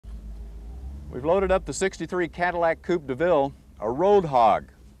We've loaded up the '63 Cadillac Coupe de Ville, a road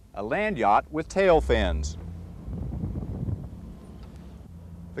hog, a land yacht with tail fins.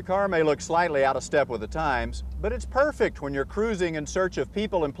 The car may look slightly out of step with the times, but it's perfect when you're cruising in search of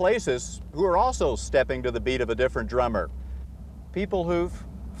people and places who are also stepping to the beat of a different drummer. People who've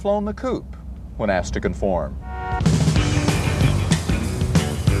flown the coupe when asked to conform.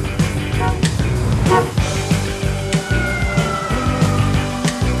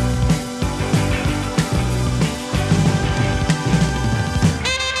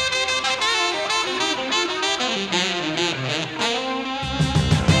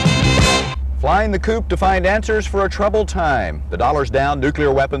 Flying the coupe to find answers for a troubled time. The dollar's down,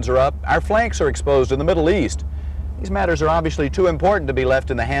 nuclear weapons are up, our flanks are exposed in the Middle East. These matters are obviously too important to be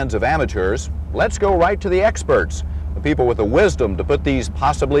left in the hands of amateurs. Let's go right to the experts, the people with the wisdom to put these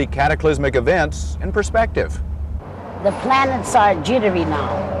possibly cataclysmic events in perspective. The planets are jittery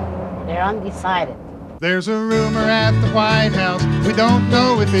now. They're undecided. There's a rumor at the White House, we don't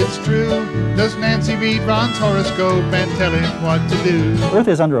know if it's true. Does Nancy read Ron's horoscope and tell him what to do? Earth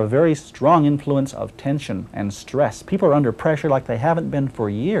is under a very strong influence of tension and stress. People are under pressure like they haven't been for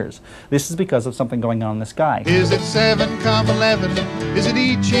years. This is because of something going on in the sky. Is it 7 come 11? Is it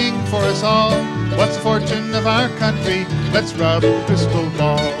I Ching for us all? What's the fortune of our country? Let's rub a crystal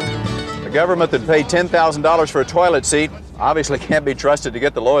ball. A government that paid $10,000 for a toilet seat obviously can't be trusted to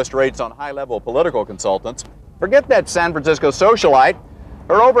get the lowest rates on high-level political consultants. Forget that San Francisco socialite.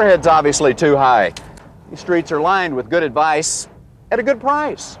 Her overhead's obviously too high. These streets are lined with good advice at a good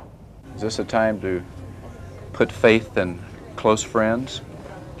price. Is this a time to put faith in close friends?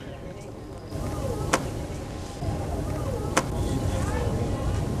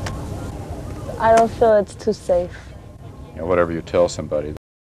 I don't feel it's too safe. You know, whatever you tell somebody.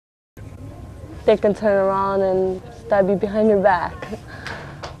 They can turn around and stab you behind your back.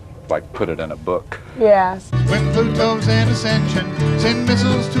 Like put it in a book. Yes. When Pluto's in ascension, send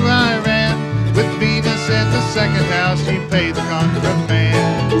missiles to Iran. With Venus in the second house, you pay the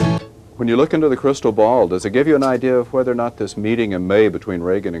contraband. When you look into the crystal ball, does it give you an idea of whether or not this meeting in May between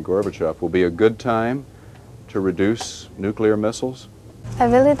Reagan and Gorbachev will be a good time to reduce nuclear missiles? I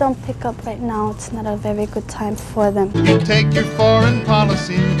really don't pick up right now. It's not a very good time for them. You take your foreign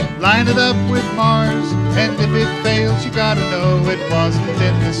policy, line it up with Mars, and if it fails, you gotta know it wasn't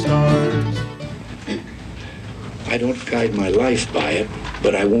in the stars. I don't guide my life by it,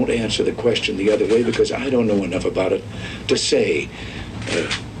 but I won't answer the question the other way because I don't know enough about it to say,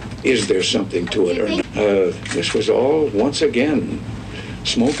 is there something to it or not? This was all, once again,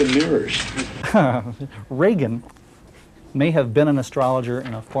 smoke and mirrors. Reagan may have been an astrologer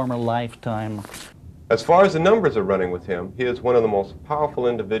in a former lifetime. As far as the numbers are running with him, he is one of the most powerful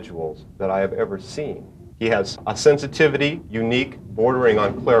individuals that I have ever seen. He has a sensitivity, unique, bordering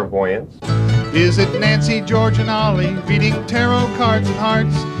on clairvoyance. Is it Nancy, George, and Ollie reading tarot cards and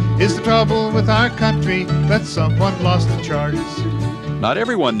hearts? Is the trouble with our country that someone lost the charts? Not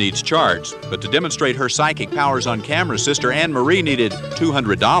everyone needs charts, but to demonstrate her psychic powers on camera, Sister Anne Marie needed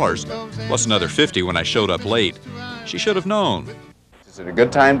 $200, plus another $50 when I showed up late. She should have known. Is it a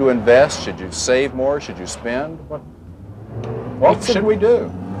good time to invest? Should you save more? Should you spend? What should we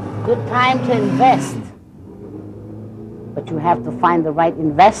do? Good time to invest. But you have to find the right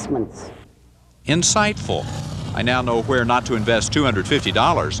investments. Insightful. I now know where not to invest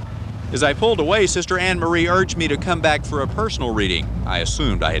 $250. As I pulled away, Sister Anne Marie urged me to come back for a personal reading. I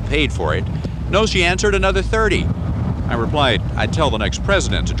assumed I had paid for it. No, she answered, another $30. I replied, I'd tell the next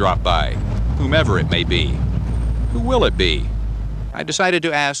president to drop by, whomever it may be. Who will it be? I decided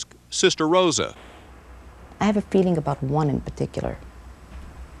to ask Sister Rosa. I have a feeling about one in particular.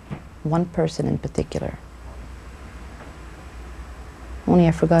 One person in particular. Only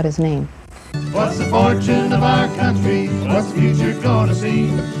I forgot his name. What's the fortune of our country? What's the future gonna see?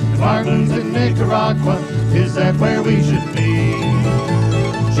 Martin's in Nicaragua, is that where we should be?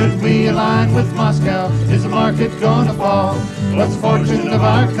 Should we align with Moscow? Is the market gonna fall? What's the fortune of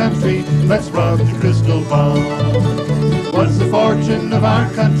our country? Let's rub the crystal ball. What's the fortune of our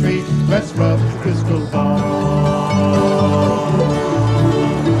country? Let's rub the crystal ball.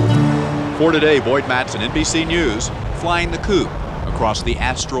 For today, Boyd Matson, NBC News, flying the coupe across the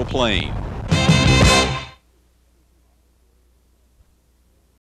astral plane.